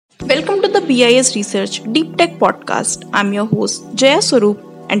Welcome to the BIS Research Deep Tech Podcast. I'm your host Jaya Swaroop,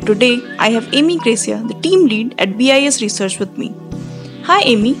 and today I have Amy Gracia, the team lead at BIS Research with me. Hi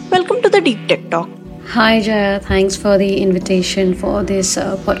Amy, welcome to the Deep Tech Talk. Hi Jaya, thanks for the invitation for this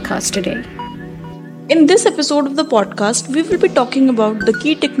podcast today. In this episode of the podcast, we will be talking about the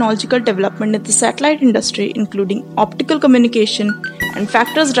key technological development in the satellite industry, including optical communication and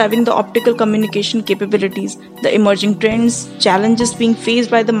factors driving the optical communication capabilities, the emerging trends, challenges being faced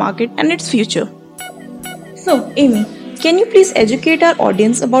by the market, and its future. So, Amy, can you please educate our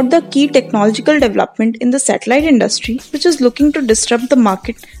audience about the key technological development in the satellite industry, which is looking to disrupt the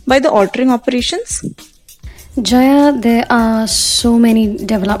market by the altering operations? Jaya, there are so many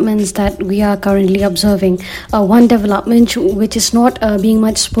developments that we are currently observing. One development which is not being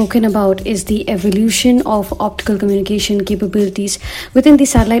much spoken about is the evolution of optical communication capabilities within the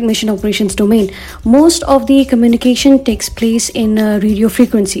satellite mission operations domain. Most of the communication takes place in radio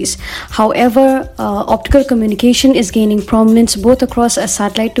frequencies. However, optical communication is gaining prominence both across a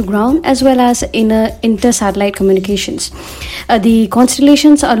satellite to ground as well as in inter-satellite communications. The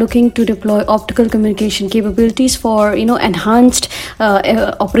constellations are looking to deploy optical communication capabilities for enhanced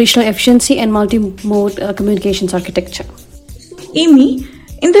operational efficiency and multi-mode communications architecture. Amy,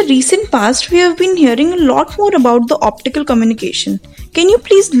 in the recent past, we have been hearing a lot more about the optical communication. Can you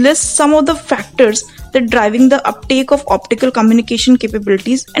please list some of the factors that are driving the uptake of optical communication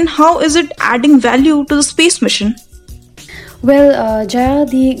capabilities, and how is it adding value to the space mission? Well, Jaya,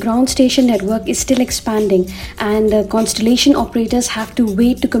 the ground station network is still expanding, and constellation operators have to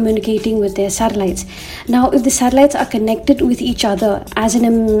wait to communicating with their satellites. Now, if the satellites are connected with each other, as in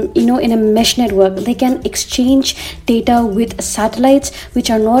a mesh network, they can exchange data with satellites which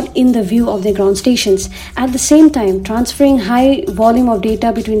are not in the view of their ground stations. At the same time, transferring high volume of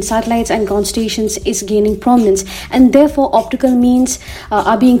data between satellites and ground stations is gaining prominence, and therefore optical means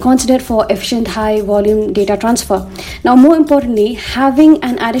are being considered for efficient high volume data transfer. Now, more importantly, having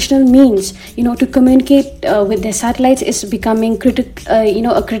an additional means, to communicate with their satellites is becoming a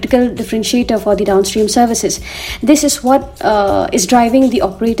critical differentiator for the downstream services. This is what is driving the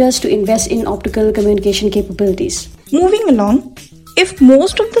operators to invest in optical communication capabilities. Moving along, if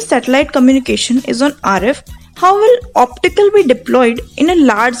most of the satellite communication is on RF, how will optical be deployed in a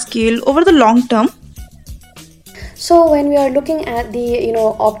large scale over the long term? So when we are looking at the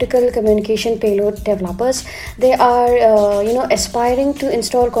optical communication payload developers, they are aspiring to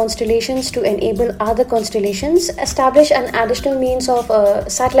install constellations to enable other constellations, establish an additional means of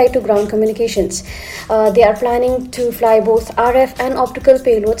satellite to ground communications. They are planning to fly both RF and optical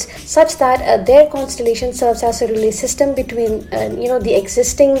payloads such that their constellation serves as a relay system between the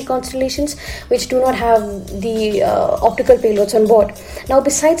existing constellations which do not have the optical payloads on board. Now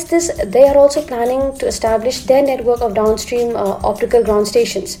besides this, they are also planning to establish their network of downstream optical ground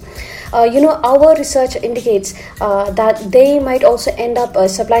stations. Our research indicates that they might also end up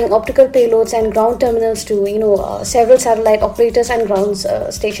supplying optical payloads and ground terminals to several satellite operators and ground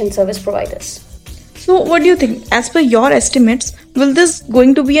station service providers. So what do you think? As per your estimates, will this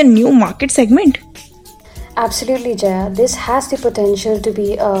going to be a new market segment? Absolutely, Jaya. This has the potential to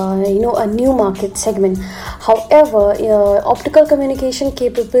be, a new market segment. However, optical communication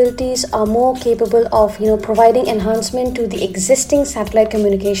capabilities are more capable of, providing enhancement to the existing satellite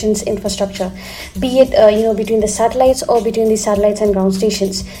communications infrastructure, be it, between the satellites or between the satellites and ground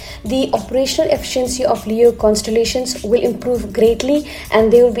stations. The operational efficiency of LEO constellations will improve greatly,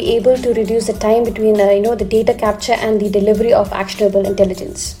 and they will be able to reduce the time between, the data capture and the delivery of actionable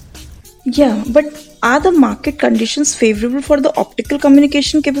intelligence. Yeah, but are the market conditions favorable for the optical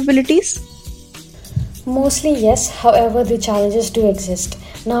communication capabilities? Mostly yes, however the challenges do exist.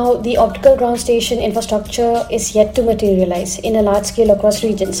 Now the optical ground station infrastructure is yet to materialize in a large scale across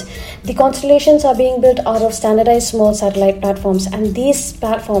regions. The constellations are being built out of standardized small satellite platforms, and these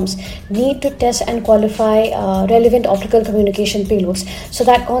platforms need to test and qualify relevant optical communication payloads so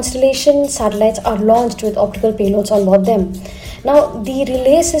that constellation satellites are launched with optical payloads on board them. Now, the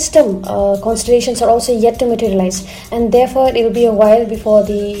relay system constellations are also yet to materialize, and therefore it will be a while before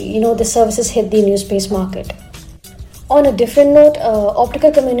the services hit the new space market. On a different note,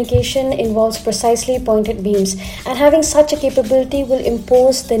 optical communication involves precisely pointed beams, and having such a capability will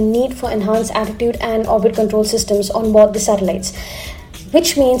impose the need for enhanced attitude and orbit control systems on board the satellites,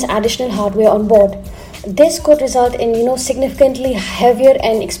 which means additional hardware on board. This could result in significantly heavier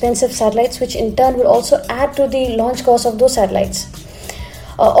and expensive satellites, which in turn will also add to the launch cost of those satellites.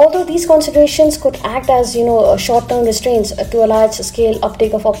 Although these considerations could act as short-term restraints to a large-scale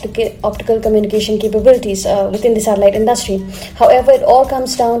uptake of optical communication capabilities within the satellite industry. However, it all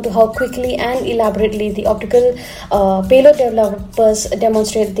comes down to how quickly and elaborately the optical payload developers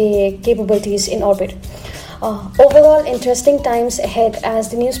demonstrate their capabilities in orbit. Overall, interesting times ahead as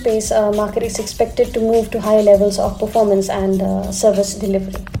the new space market is expected to move to higher levels of performance and service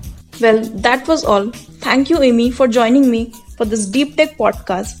delivery. Well, that was all. Thank you, Amy, for joining me for this Deep Tech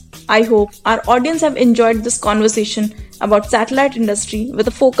podcast. I hope our audience have enjoyed this conversation about satellite industry with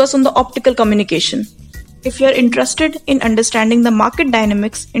a focus on the optical communication. If you are interested in understanding the market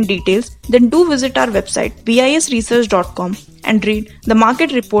dynamics in details, then do visit our website visresearch.com and read the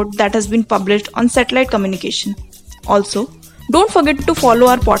market report that has been published on satellite communication. Also, don't forget to follow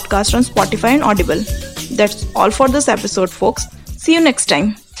our podcast on Spotify and Audible. That's all for this episode, folks. See you next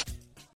time.